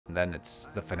And then it's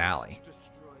the finale.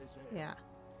 Yeah.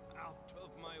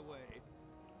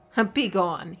 Be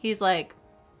gone. He's like,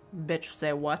 bitch,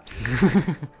 say what?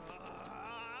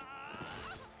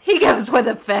 He goes with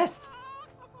a fist.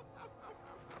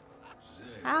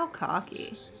 How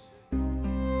cocky.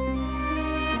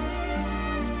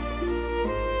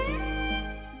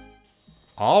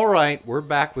 Alright, we're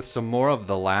back with some more of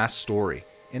the last story.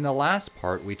 In the last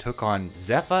part, we took on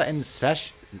Zepha and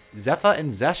Zesha,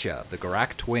 the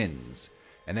Garak twins.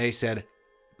 And they said,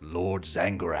 Lord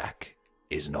Zangarak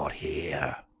is not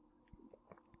here.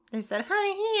 They said,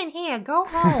 honey, he ain't here. Go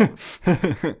home.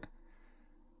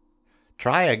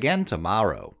 Try again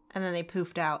tomorrow. And then they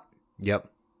poofed out. Yep.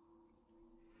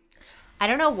 I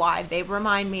don't know why. They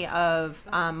remind me of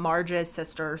Marge's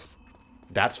sisters.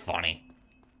 That's funny.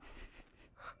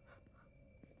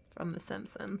 From The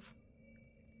Simpsons.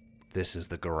 This is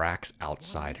the Garak's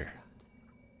outsider.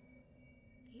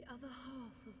 The other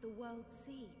half of the world's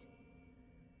seed.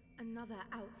 Another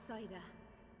outsider.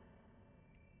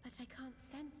 But I can't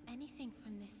sense anything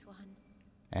from this one.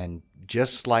 And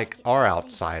just like our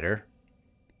outsider,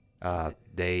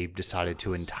 they decided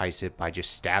to entice it by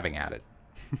just stabbing at it.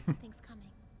 Something's coming.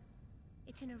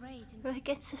 It's in a rage and It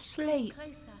gets asleep.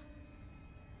 closer.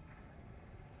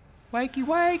 Wakey,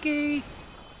 wakey!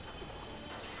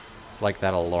 It's like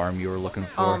that alarm you were looking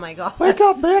for. Oh my god. Wake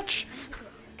up, bitch!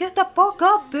 Get the fuck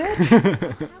up,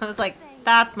 bitch! I was like,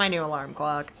 that's my new alarm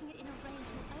clock.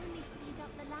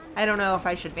 I don't know if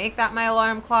I should make that my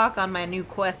alarm clock on my new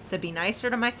quest to be nicer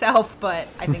to myself, but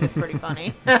I think it's pretty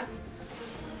funny.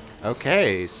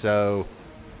 Okay, so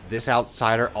this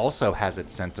outsider also has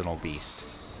its Sentinel Beast.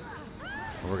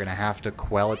 We're gonna have to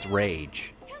quell its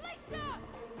rage.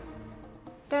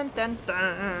 Dun dun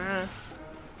dun.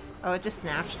 Oh, it just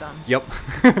snatched them. Yep.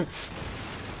 It's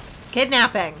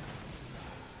kidnapping.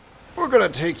 We're gonna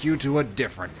take you to a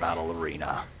different battle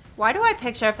arena. Why do I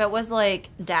picture if it was like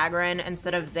Dagran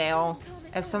instead of Zael?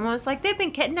 If someone was like, they've been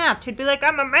kidnapped, he'd be like,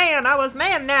 I'm a man, I was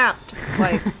man-napped.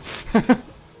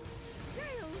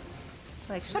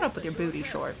 Like, shut up with your booty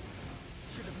shorts.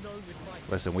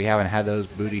 Listen, we haven't had those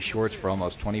booty shorts for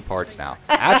almost 20 parts now.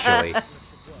 Actually,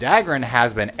 Dagran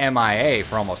has been MIA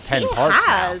for almost 10 parts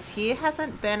now. He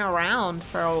hasn't been around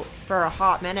for a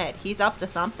hot minute. He's up to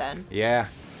something. Yeah.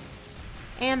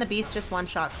 And the beast just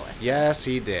one-shot Callista. Yes,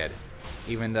 he did.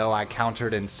 Even though I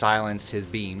countered and silenced his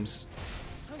beams.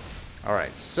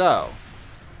 Alright, so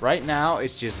right now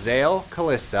it's just Zael,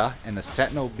 Callista, and the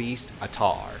Sentinel Beast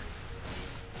Atar.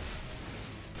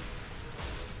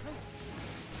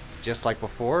 Just like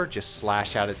before, just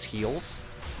slash out its heels.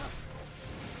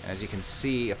 As you can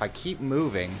see, if I keep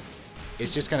moving,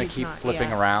 it's just going to keep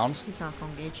flipping around. He's not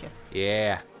going to get you.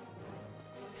 Yeah.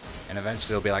 And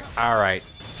eventually it'll be like, alright,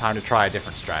 time to try a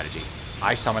different strategy.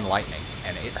 I summon lightning,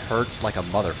 and it hurts like a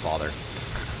mother father.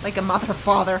 Like a mother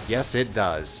father. Yes, it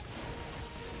does.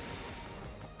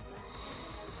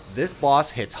 This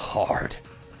boss hits hard.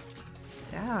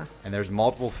 Yeah. And there's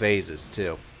multiple phases,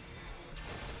 too.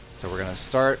 So we're going to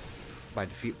start by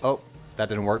defeat... Oh, that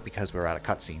didn't work because we were at a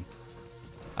cutscene.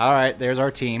 Alright, there's our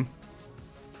team.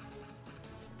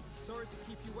 Sorry to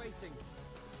keep you waiting.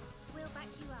 We'll back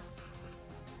you up.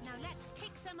 Now let's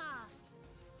kick some ass.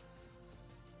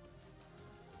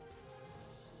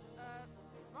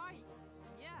 Right.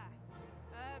 Yeah.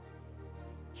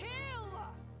 Kill!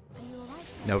 Are you alright?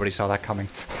 Nobody saw that coming.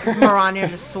 Maranya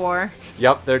just swore.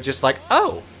 Yep, they're just like,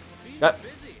 oh! That...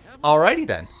 Alrighty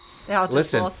then. They all just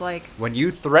Listen, look like... when you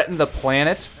threaten the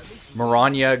planet,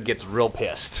 Maranya gets real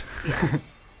pissed. Yeah.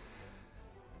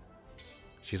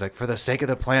 She's like, for the sake of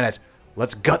the planet,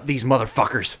 let's gut these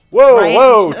motherfuckers. Whoa, Right?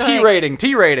 whoa, Like- T-rating,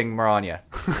 T-rating, Maranya.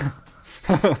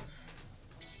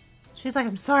 She's like,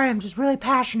 I'm sorry, I'm just really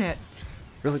passionate.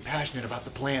 Really passionate about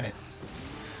the planet.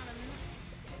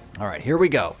 All right, here we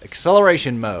go.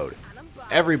 Acceleration mode.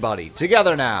 Everybody,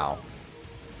 together now.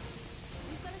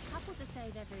 We've got a couple to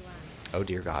save everyone. Oh,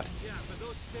 dear God.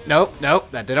 Nope,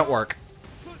 nope, that didn't work.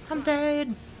 I'm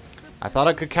dead. I thought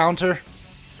I could counter,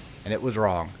 and it was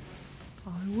wrong.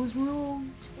 I was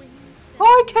wrong.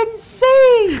 I can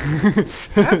see!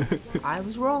 Yep, I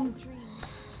was wrong.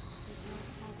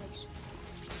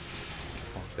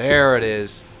 There it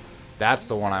is. That's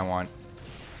the one I want.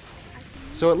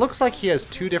 So it looks like he has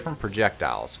two different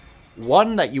projectiles.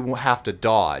 One that you have to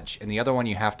dodge, and the other one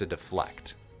you have to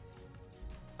deflect.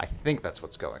 I think that's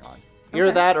what's going on. Either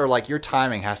Okay. that or like your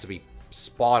timing has to be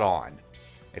spot on.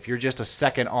 If you're just a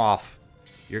second off,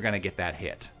 you're going to get that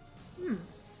hit.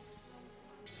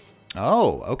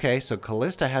 Oh, okay. So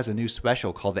Callista has a new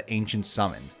special called the Ancient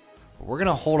Summon. But we're going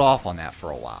to hold off on that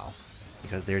for a while.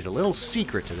 Because there's a little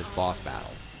secret to this boss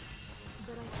battle.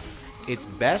 it's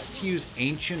best to use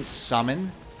Ancient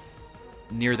Summon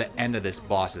near the end of this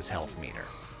boss's health meter.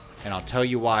 And I'll tell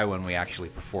you why when we actually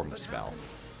perform the spell.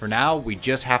 For now, we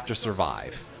just have to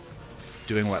survive,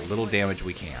 doing what little damage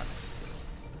we can,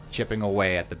 chipping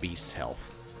away at the beast's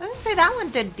health. I would say that one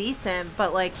did decent,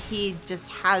 but like he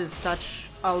just has such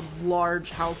a large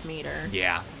health meter.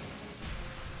 Yeah.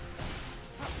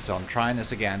 So I'm trying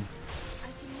this again,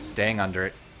 staying under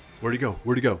it. Where'd he go?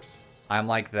 Where'd he go? I'm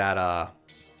like that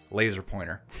laser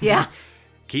pointer. Yeah.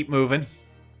 Keep moving.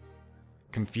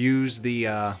 Confuse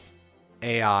the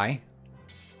AI.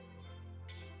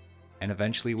 And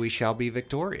eventually we shall be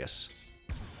victorious.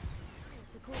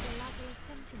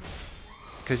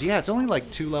 Because, yeah, it's only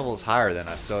like 2 levels higher than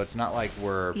us, so it's not like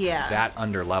we're that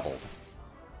under-leveled.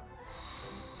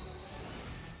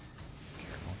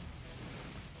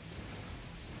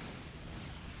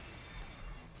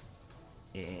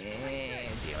 Damn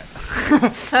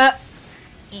it.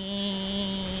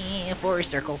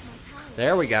 Forest circle.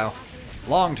 There we go.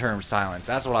 Long-term silence.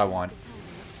 That's what I want.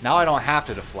 Now I don't have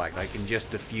to deflect. I can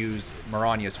just diffuse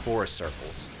Miranya's forest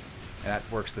circles. And that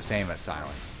works the same as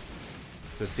silence.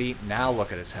 So see, now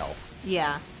look at his health.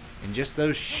 Yeah. In just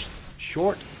those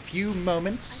short few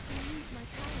moments,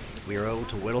 we are able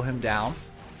to whittle him down.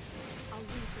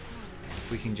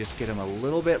 If we can just get him a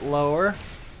little bit lower,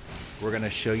 we're going to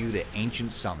show you the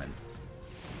Ancient Summon.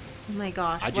 Oh my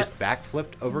gosh. I just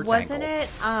backflipped over its Wasn't ankle.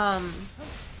 it,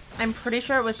 I'm pretty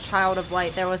sure it was Child of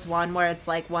Light. There was one where it's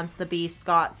like once the beast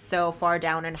got so far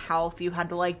down in health, you had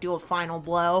to like do a final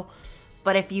blow.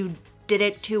 But if you did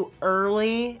it too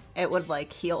early, it would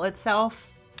like heal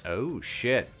itself. Oh,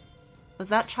 shit. Was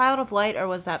that Child of Light or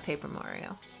was that Paper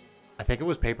Mario? I think it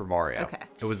was Paper Mario. Okay.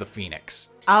 It was the Phoenix.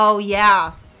 Oh,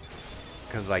 yeah.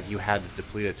 Because like you had to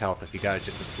deplete its health. If you got it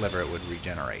just a sliver, it would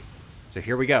regenerate. So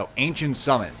here we go. Ancient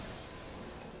Summon.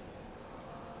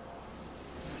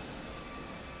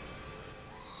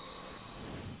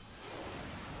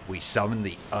 We summon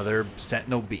the other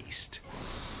Sentinel Beast.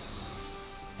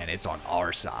 And it's on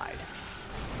our side.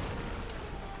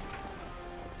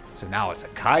 So now it's a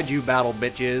Kaiju battle,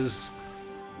 bitches.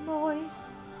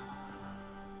 Noise.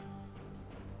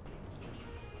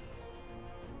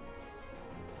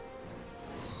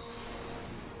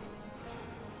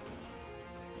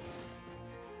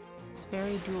 It's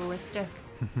very dualistic.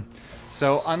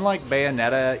 So unlike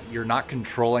Bayonetta, you're not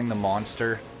controlling the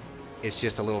monster. It's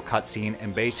just a little cutscene,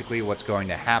 and basically what's going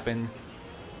to happen,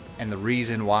 and the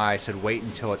reason why I said wait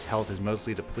until its health is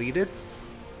mostly depleted,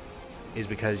 is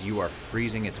because you are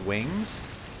freezing its wings,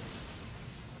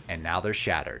 and now they're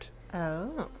shattered.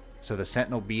 Oh. So the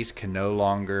Sentinel Beast can no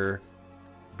longer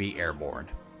be airborne.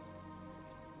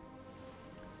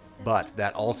 But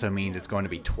that also means it's going to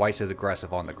be twice as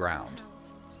aggressive on the ground.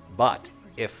 But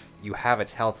if you have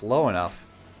its health low enough,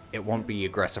 it won't be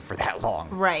aggressive for that long.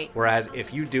 Right. Whereas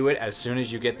if you do it as soon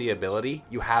as you get the ability,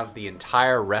 you have the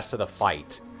entire rest of the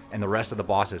fight and the rest of the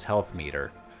boss's health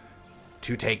meter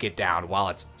to take it down while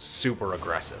it's super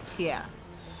aggressive. Yeah.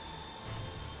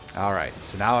 Alright,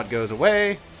 so now it goes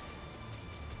away.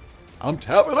 I'm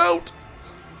tapping out.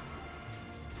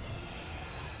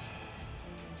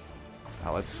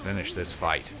 Now let's finish this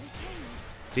fight.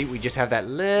 See, we just have that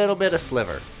little bit of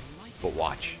sliver. But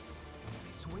watch.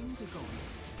 Its wings are gone.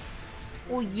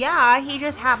 Well, yeah, he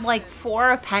just had like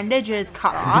 4 appendages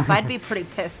cut off. I'd be pretty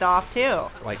pissed off too.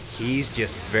 Like, he's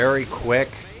just very quick,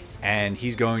 and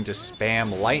he's going to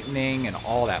spam lightning and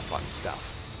all that fun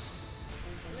stuff.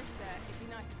 It'd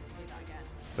be nice if we did that again.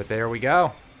 But there we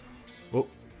go. Whoop.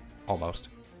 Almost.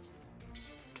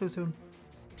 Too soon.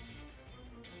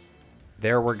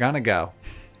 There we're gonna go.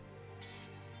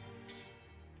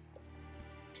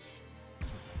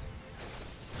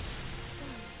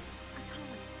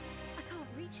 I can't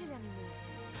reach it anymore.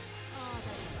 Oh,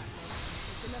 don't worry.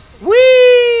 There's enough.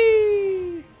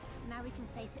 Whee! Now we can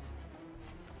face it.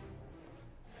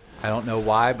 I don't know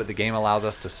why, but the game allows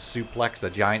us to suplex a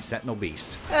giant Sentinel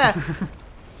Beast.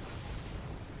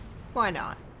 Why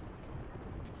not?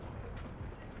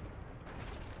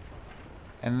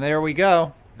 And there we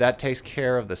go. That takes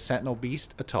care of the Sentinel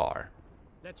Beast Atar.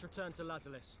 Let's return to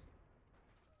Lazalis.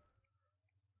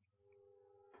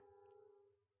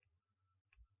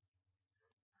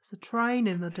 There's a train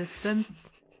in the distance.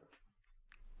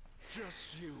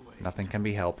 Just you wait. Nothing can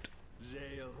be helped.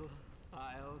 Zael,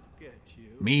 I'll get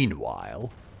you.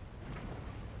 Meanwhile,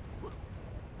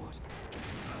 What?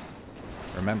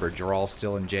 remember, Jirall's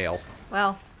still in jail.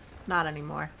 Well, not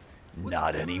anymore.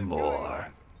 Not anymore.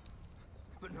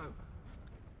 But no,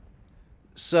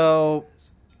 So,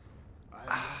 I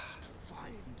must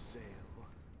find Zael.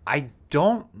 I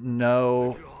don't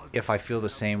know God if I feel the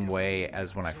same way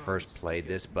as when I first played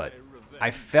this, but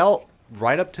I felt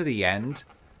right up to the end,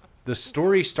 the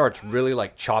story starts really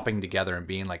like chopping together and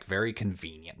being like very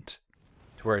convenient.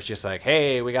 To where it's just like,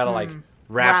 hey, we gotta like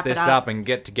wrap this up and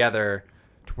get together.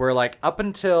 To where like up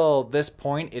until this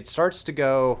point, it starts to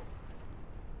go,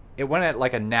 it went at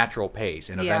like a natural pace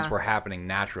and events were happening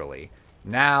naturally.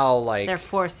 Now like... They're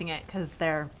forcing it because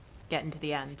they're getting to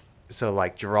the end. So,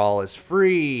 like, Jirall is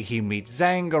free, he meets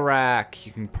Zangarak,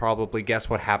 you can probably guess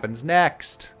what happens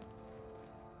next.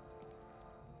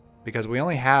 Because we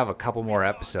only have a couple more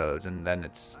episodes, and then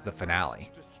it's the finale.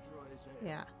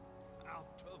 Yeah.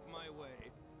 Out of my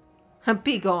way.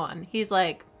 Be gone. He's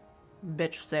like,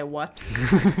 bitch, say what?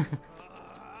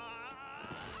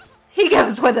 He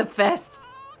goes with a fist.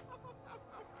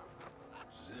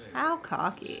 How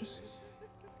cocky.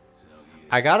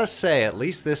 I gotta say, at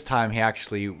least this time he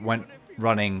actually went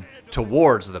running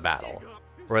towards the battle.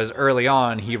 Whereas early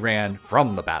on, he ran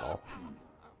from the battle.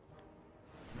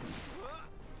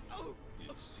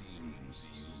 It seems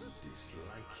you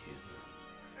dislike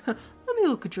him. Let me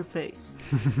look at your face.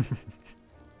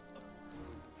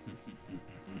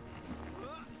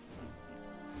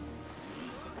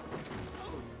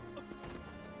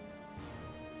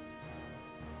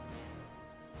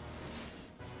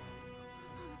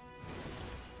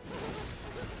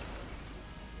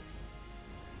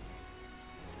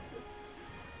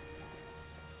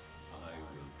 I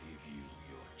will give you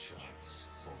your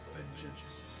chance for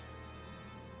vengeance.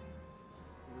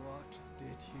 What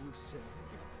did you say?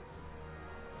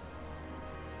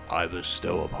 I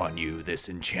bestow upon you this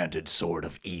enchanted sword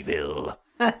of evil.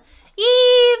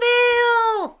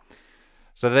 Evil!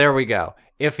 So there we go.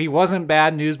 If he wasn't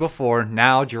bad news before,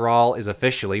 now Jirall is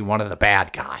officially one of the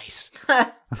bad guys.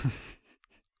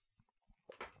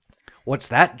 What's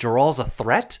that? Jirall's a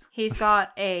threat? He's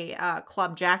got a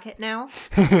club jacket now.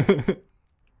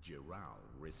 Jirall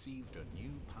received a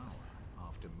new power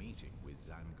after meeting with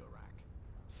Zangarak,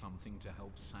 something to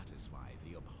help satisfy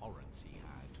the abhorrence he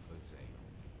had for Zael.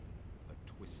 A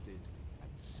twisted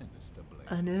and sinister blade.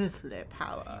 An earthly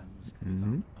power. Fused with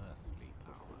an earthly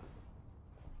power.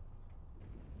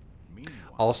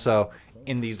 Meanwhile, Also,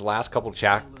 in these last couple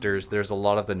chapters, there's a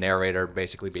lot of the narrator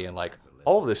basically being like,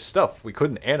 all this stuff we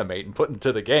couldn't animate and put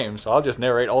into the game, so I'll just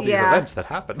narrate all these events that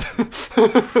happened.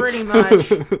 Pretty much.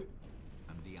 and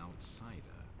the outsider.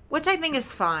 Which I think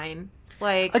is fine.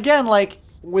 Like, Again, like,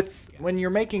 when you're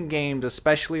making games,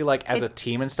 especially like as a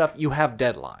team and stuff, you have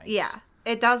deadlines. yeah.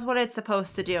 It does what it's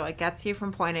supposed to do. It gets you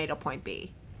from point A to point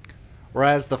B.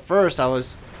 Whereas the first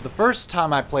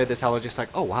time I played this, I was just like,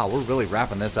 oh wow, we're really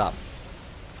wrapping this up.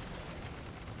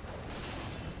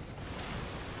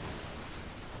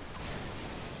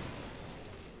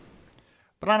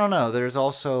 But I don't know, there's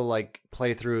also like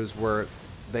playthroughs where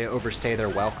they overstay their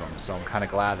welcome, so I'm kind of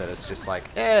glad that it's just like,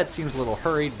 it seems a little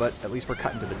hurried, but at least we're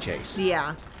cutting to the chase.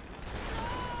 Yeah.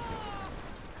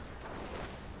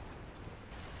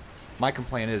 My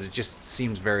complaint is it just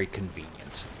seems very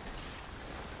convenient.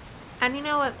 And you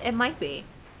know what? It might be.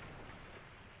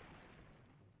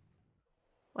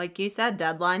 Like you said,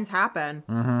 deadlines happen.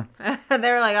 Mm-hmm.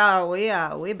 They're like,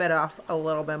 oh, we bit off a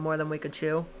little bit more than we could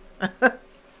chew.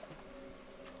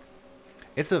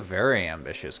 It's a very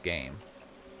ambitious game.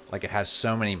 Like, it has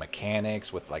so many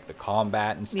mechanics with, like, the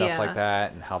combat and stuff like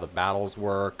that, and how the battles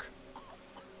work,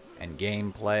 and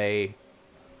gameplay.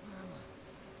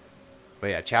 But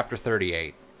yeah, Chapter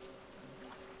 38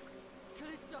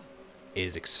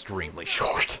 is extremely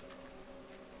short.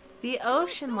 It's the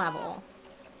ocean level.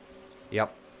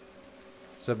 Yep.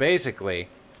 So basically,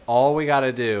 all we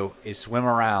gotta do is swim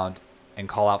around and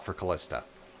call out for Callista.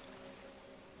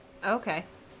 Okay.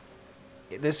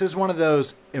 This is one of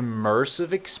those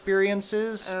immersive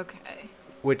experiences, Okay.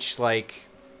 which, like,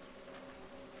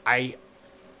 I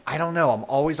don't know. I'm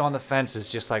always on the fence. It's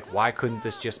just like, why couldn't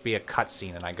this just be a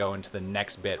cutscene and I go into the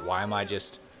next bit? Why am I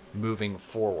just moving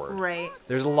forward? Right.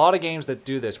 There's a lot of games that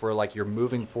do this where, like, you're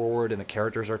moving forward and the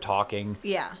characters are talking.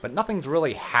 Yeah. But nothing's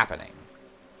really happening.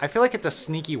 I feel like it's a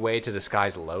sneaky way to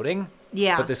disguise loading.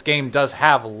 Yeah. But this game does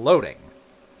have loading.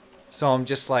 So I'm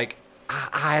just like,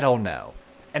 I don't know.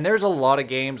 And there's a lot of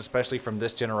games, especially from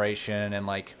this generation and,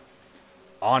 like,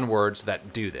 onwards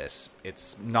that do this.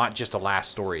 It's not just a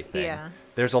last story thing. Yeah.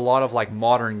 There's a lot of, like,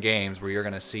 modern games where you're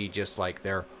going to see just, like,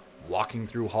 they're walking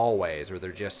through hallways or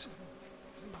they're just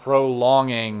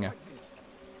prolonging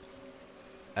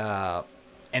an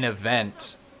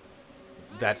event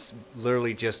that's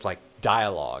literally just, like,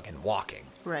 dialogue and walking.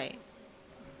 Right.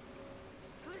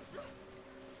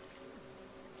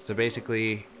 So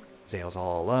basically, Zael's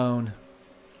all alone.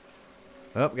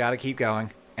 Oh, gotta keep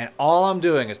going. And all I'm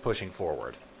doing is pushing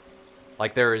forward.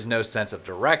 Like, there is no sense of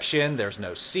direction, there's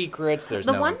no secrets, there's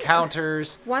no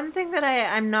encounters. One thing that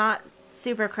I'm not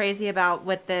super crazy about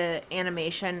with the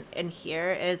animation in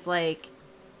here is, like,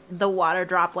 the water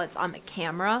droplets on the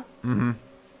camera. Mm-hmm.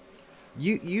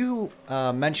 You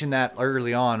mentioned that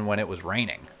early on when it was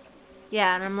raining.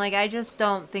 Yeah, and I'm like, I just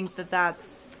don't think that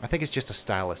that's... I think it's just a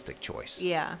stylistic choice.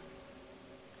 Yeah.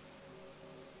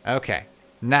 Okay,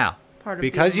 now,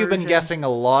 because you've been guessing a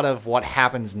lot of what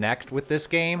happens next with this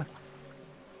game,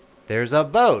 there's a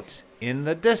boat in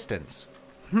the distance.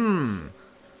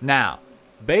 Now,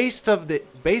 based off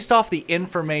the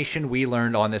information we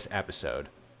learned on this episode,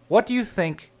 what do you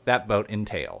think that boat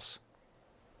entails?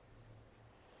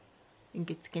 I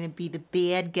think it's gonna be the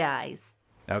bad guys.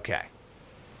 Okay.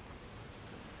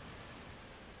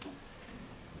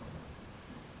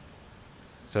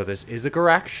 So this is a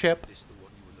Garak ship.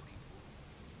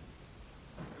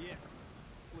 Yes,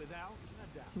 without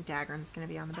a doubt. Dagron's gonna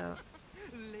be on the boat.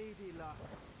 Lady Luck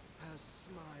has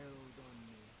smiled on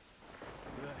me.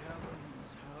 The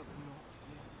heavens have not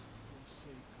yet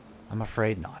forsaken me. I'm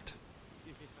afraid not.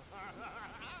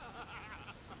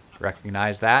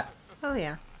 Recognize that? Oh,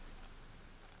 yeah.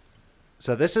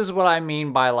 So this is what I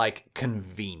mean by, like,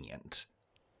 convenient.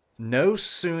 No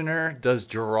sooner does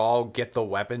Jirall get the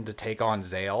weapon to take on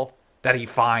Zael that he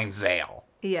finds Zael.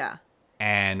 Yeah.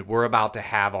 And we're about to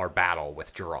have our battle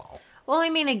with Jirall. Well, I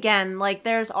mean, again, like,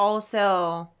 there's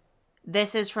also...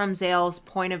 This is from Zael's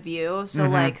point of view, so,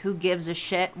 like, who gives a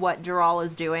shit what Jirall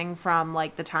is doing from,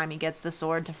 like, the time he gets the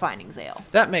sword to finding Zael?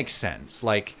 That makes sense.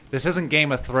 Like, this isn't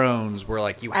Game of Thrones where,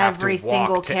 like, you have Every to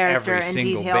single walk to character every and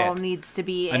single detail bit needs to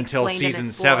be until explained and season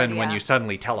explored, 7 when yeah. you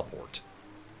suddenly teleport.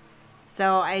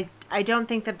 So I don't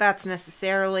think that that's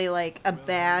necessarily, like, a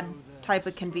bad type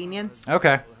of convenience.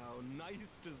 Okay. How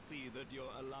nice to see that you're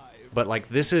alive. But, like,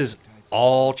 this is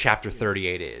all Chapter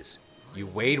 38 is. You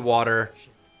wade water,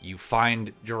 you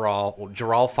find Jirall, well,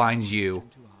 Jirall finds you,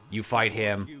 you fight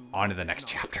him, on to the next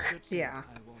chapter. Yeah.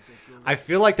 I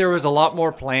feel like there was a lot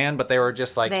more planned, but they were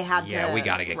just like, They had yeah, to we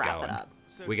gotta get wrap going. it up.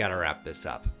 We gotta wrap this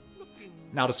up.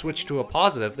 Now, to switch to a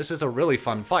positive, this is a really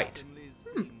fun fight.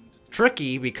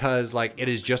 Tricky because, like, it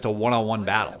is just a one-on-one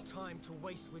battle. Time to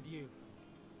waste with you.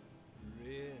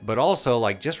 But also,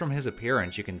 like, just from his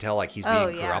appearance, you can tell, like, he's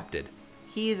being corrupted.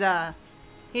 He's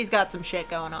got some shit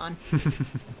going on.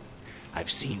 I've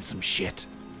seen some shit.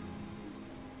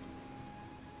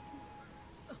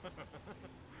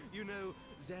 You know,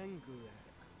 Zangurak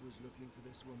was looking for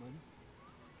this woman.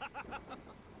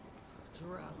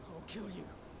 Jirall, I'll kill you.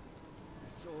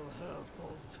 It's all her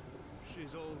fault.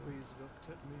 She's always looked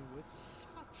at me with such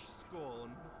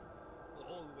scorn.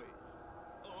 Always,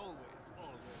 always,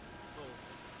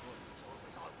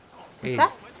 always. Is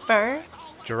that fur?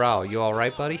 Jirall, you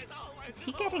alright, buddy? Is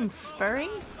he getting furry?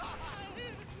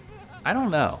 I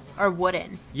don't know. Or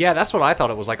wooden? Yeah, that's what I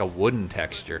thought. It was like a wooden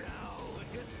texture.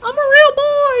 I'm a real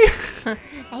boy!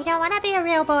 I don't want to be a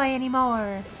real boy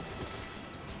anymore.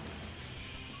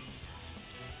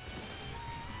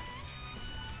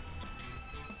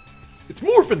 It's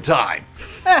morphin' time!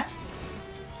 Sometimes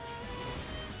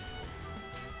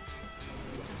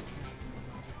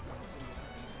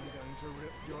I'm going to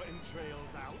rip your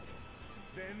entrails out.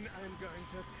 Then I'm going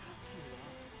to cut you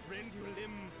up, rend you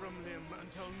limb from limb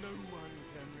until no one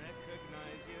can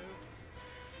recognize you.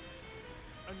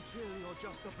 Until you're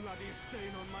just a bloody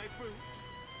stain on my boot.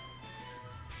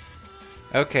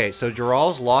 Okay, so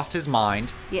Jirall's lost his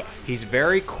mind. Yes. He's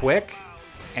very quick,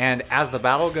 and as the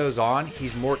battle goes on,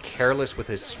 he's more careless with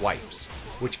his swipes,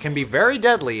 which can be very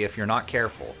deadly if you're not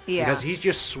careful. Yeah. Because he's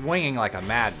just swinging like a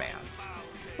madman.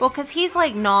 Well, because he's,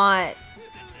 like, not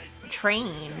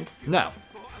trained. No.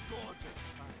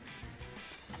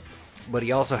 But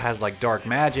he also has, like, dark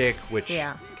magic, which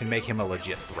can make him a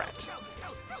legit threat.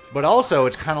 But also,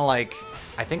 it's kind of like,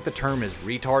 I think the term is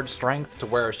retard strength, to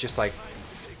where it's just like,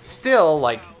 still,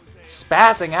 like,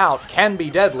 spazzing out can be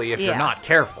deadly if you're not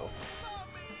careful.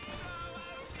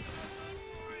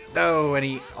 Oh, and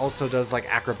he also does,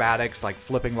 like, acrobatics, like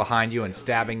flipping behind you and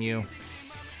stabbing you.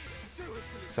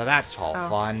 So that's all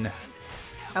fun.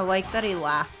 I like that he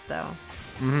laughs, though.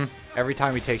 Mm-hmm. Every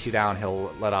time he takes you down,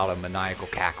 he'll let out a maniacal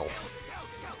cackle.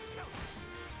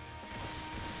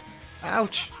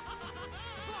 Ouch.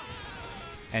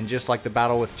 And just like the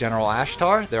battle with General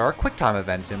Ashtar, there are QuickTime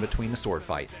events in between the sword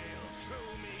fight.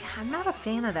 Yeah, I'm not a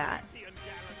fan of that.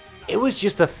 It was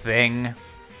just a thing.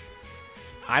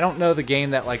 I don't know the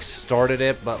game that, like, started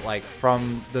it, but, like,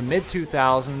 from the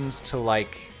mid-2000s to,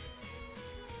 like,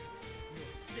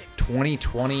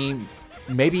 2020,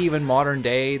 maybe even modern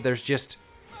day, there's just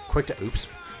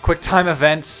QuickTime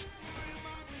events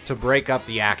to break up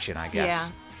the action, I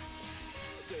guess.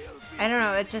 I don't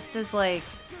know. It just is like,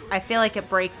 I feel like it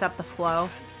breaks up the flow.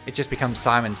 It just becomes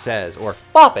Simon Says, or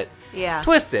bop it, Yeah.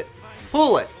 twist it,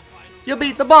 pull it. You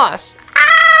beat the boss.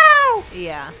 Ow!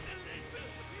 Yeah.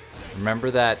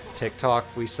 Remember that TikTok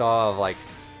we saw of like,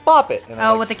 bop it, and it,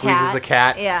 Oh, like, with the squeezes cat. the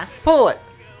cat. Yeah. Pull it.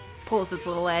 Pulls its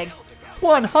little leg.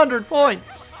 100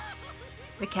 points.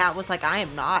 The cat was like, I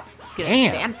am not gonna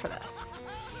Damn. stand for this.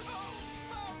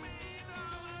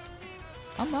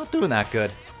 I'm not doing that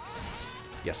good.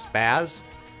 You spaz.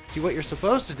 See, what you're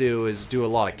supposed to do is do a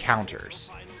lot of counters.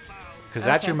 Because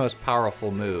that's Okay. your most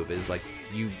powerful move, is like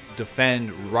you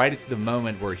defend right at the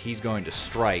moment where he's going to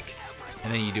strike,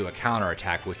 and then you do a counter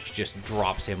attack which just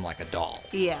drops him like a doll.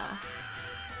 Yeah.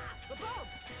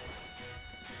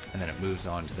 And then it moves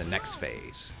on to the next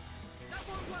phase. That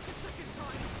won't work a second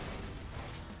time.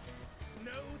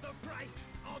 Know the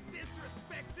price of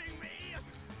disrespecting me.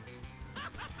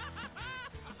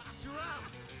 Jirall,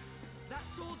 that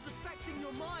sword's affecting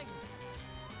your mind.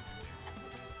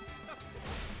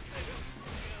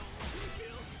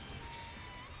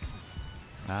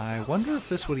 I wonder if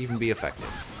this would even be effective.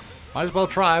 Might as well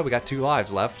try, we got 2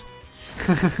 lives left.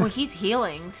 Well, he's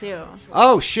healing too.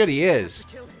 Oh shit, he is.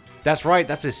 That's right,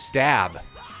 that's his stab.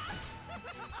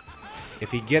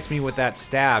 If he gets me with that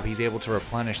stab, he's able to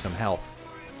replenish some health.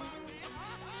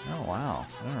 Oh wow,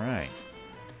 alright.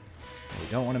 We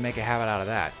don't want to make a habit out of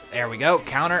that. There we go,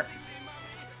 counter.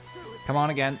 Come on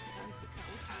again.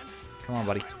 Come on,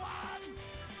 buddy.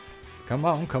 Come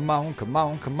on, come on, come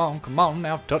on, come on, come on,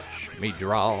 now touch me,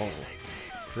 draw.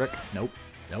 Trick, nope,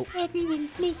 nope.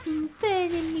 Everyone's making fun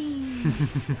of me.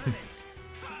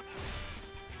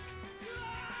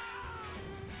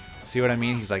 See what I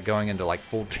mean? He's like going into like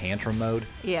full tantrum mode.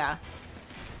 Yeah.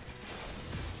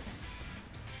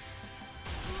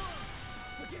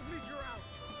 Forgive me, Jirall.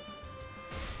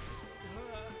 It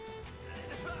hurts.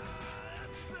 It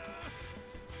hurts.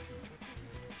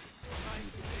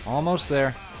 Almost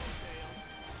there.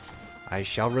 I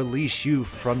shall release you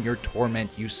from your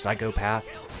torment, you psychopath.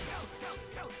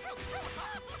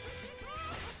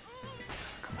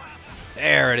 Come on.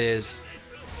 There it is.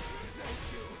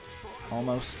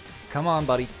 Almost. Come on,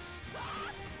 buddy.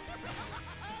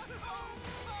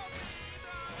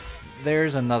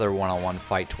 There's another one-on-one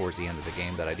fight towards the end of the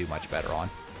game that I do much better on.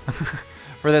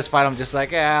 For this fight, I'm just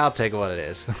like, yeah, I'll take what it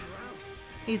is.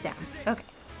 He's down. Okay.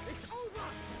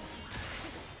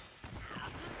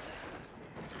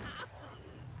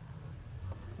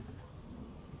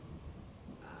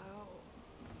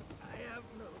 I have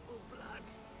noble blood,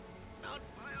 not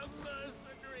by a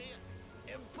mercenary.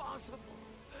 Impossible.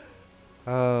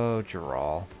 Oh,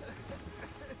 Jirall.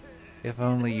 If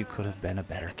only you could have been a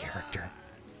better character.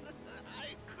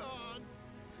 I can't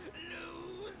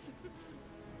lose.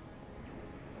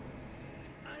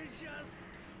 I just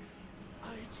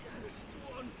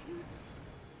want to.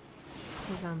 Is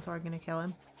his own sword gonna kill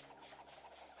him?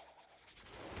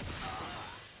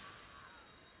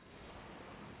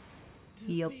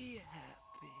 Yep. Be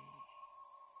happy.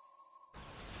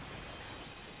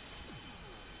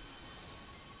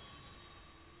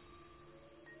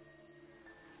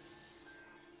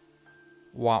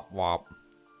 Womp womp.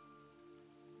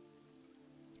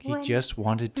 He One just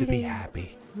wanted to be blue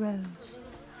happy. Rose.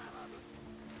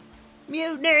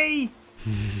 Mutiny!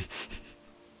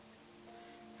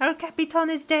 El Capitan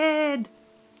is dead!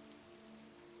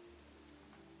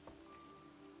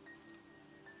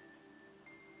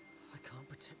 I can't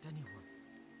protect anyone.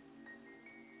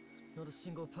 Not a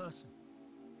single person.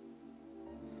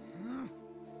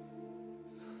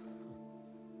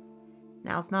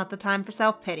 Now's not the time for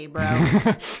self-pity, bro.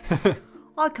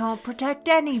 I can't protect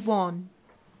anyone.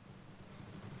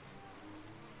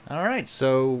 Alright,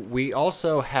 so we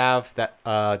also have that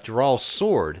Jirall's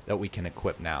sword that we can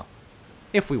equip now.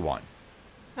 If we want.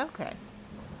 Okay.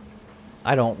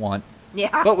 I don't want,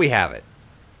 Yeah. but we have it.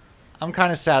 I'm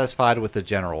kind of satisfied with the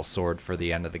general sword for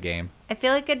the end of the game. I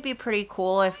feel like it'd be pretty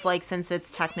cool if, like, since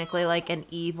it's technically, like, an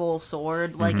evil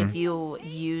sword, like, if you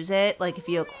use it, like, if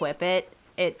you equip it,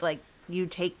 it, like, you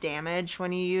take damage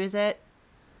when you use it.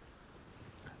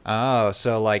 Oh,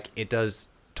 so like it does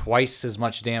twice as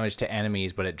much damage to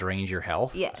enemies, but it drains your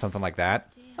health? Yes. Something like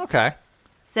that? Okay.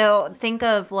 So, think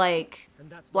of, like, And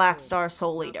that's Black before Star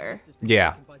Soul Eater. Outpost has been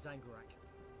Yeah. taken by Zangorak.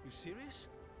 You serious?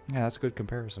 Yeah, that's a good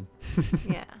comparison.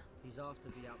 Yeah. He's after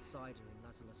the outsider in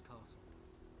Lazarus Castle.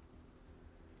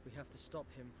 We have to stop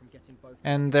him from getting both.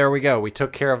 And there we go. We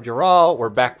took care of Jirall. We're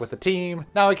back with the team.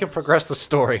 Now we can progress the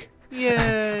story.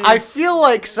 Yay. I feel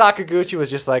like Sakaguchi was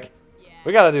just like,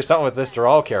 we gotta do something with this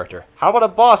Jirall character. How about a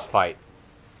boss fight?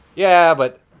 Yeah,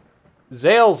 but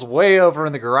Zael's way over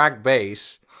in the Garak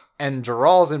base, and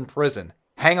Jirall's in prison.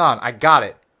 hang on, I got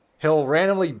it. He'll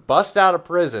randomly bust out of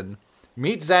prison,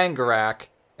 meet Zangorak,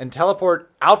 and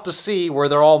teleport out to sea where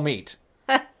they'll all meet.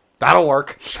 That'll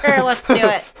work. Sure, let's do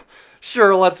it.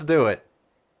 Sure, let's do it.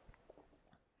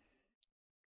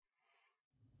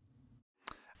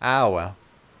 Ah, well.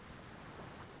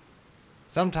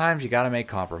 Sometimes you gotta make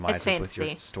compromises with your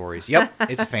fantasy. stories. Yep,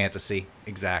 it's fantasy.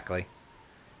 Exactly.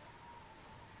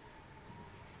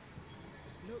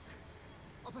 Look,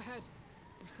 up ahead.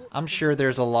 I'm sure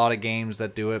there's a lot of games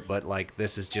that do it, but like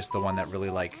this is just the one that really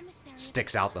like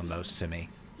sticks out the most to me.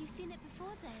 You've seen it before,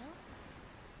 Zael?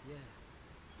 Yeah.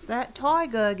 It's that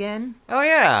tiger again. Oh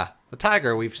yeah, the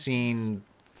tiger we've seen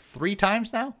 3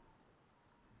 times now.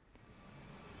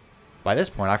 By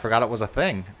this point, I forgot it was a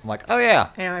thing. I'm like, oh yeah.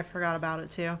 Yeah, I forgot about it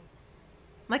too. I'm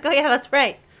like, oh yeah, that's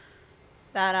right.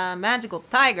 That magical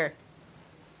tiger.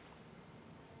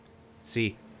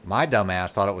 See, my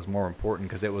dumbass thought it was more important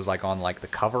because it was like on like the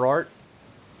cover art.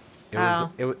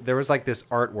 There was like this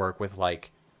artwork with like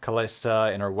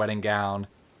Callista in her wedding gown,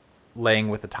 laying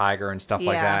with the tiger and stuff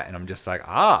like Yeah. that, and I'm just like,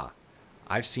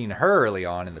 I've seen her early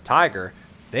on in the tiger.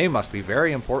 They must be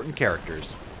very important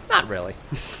characters. Not really.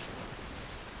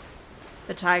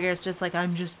 The tiger's just like,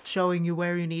 I'm just showing you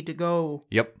where you need to go.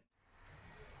 Yep.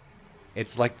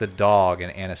 It's like the dog in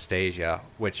Anastasia,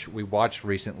 which we watched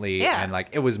recently, Yeah. and like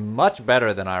it was much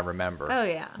better than I remember. Oh,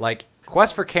 yeah. Like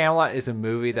Quest for Camelot is a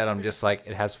movie that I'm just like,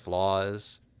 it has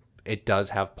flaws. It does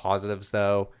have positives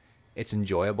though. It's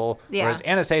enjoyable. Yeah. Whereas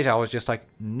Anastasia, I was just like,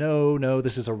 no,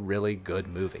 this is a really good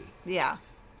movie. Yeah.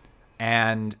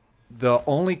 And the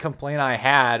only complaint I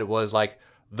had was like,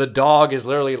 the dog is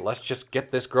literally, let's just get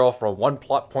this girl from one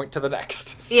plot point to the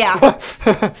next. Yeah.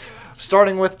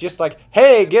 Starting with just like,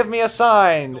 hey, give me a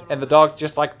sign. And the dog's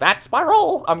just like, that's my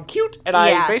role. I'm cute. And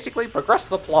Yeah. I basically progress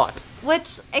the plot.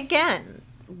 Which, again,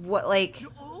 what, like,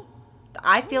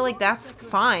 I feel like that's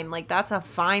fine. Like, that's a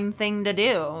fine thing to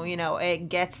do. You know, it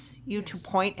gets you to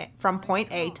from point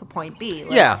A to point B.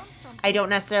 Like, Yeah. I don't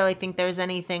necessarily think there's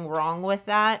anything wrong with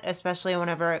that, especially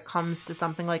whenever it comes to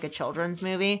something like a children's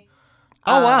movie.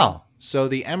 Oh, wow. So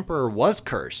the Emperor was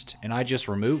cursed, and I just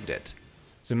removed it.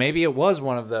 So maybe it was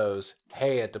one of those,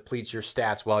 hey, it depletes your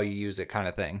stats while you use it kind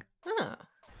of thing. Huh.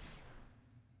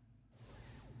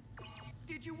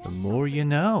 The more you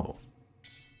know.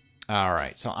 All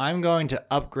right, so I'm going to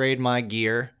upgrade my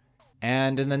gear,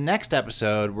 and in the next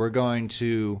episode, we're going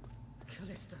to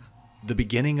Callista. the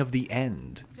beginning of the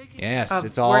end. Yes, Of-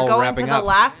 it's all we're going wrapping to the up.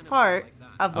 last part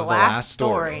of the last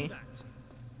story. story.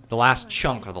 The last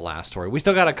chunk of the last story. We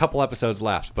still got a couple episodes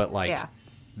left, but like, Yeah.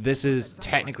 this is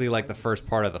technically like the first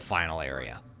part of the final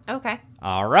area. Okay.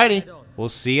 Alrighty, we'll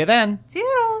see you then.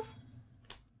 Toodles.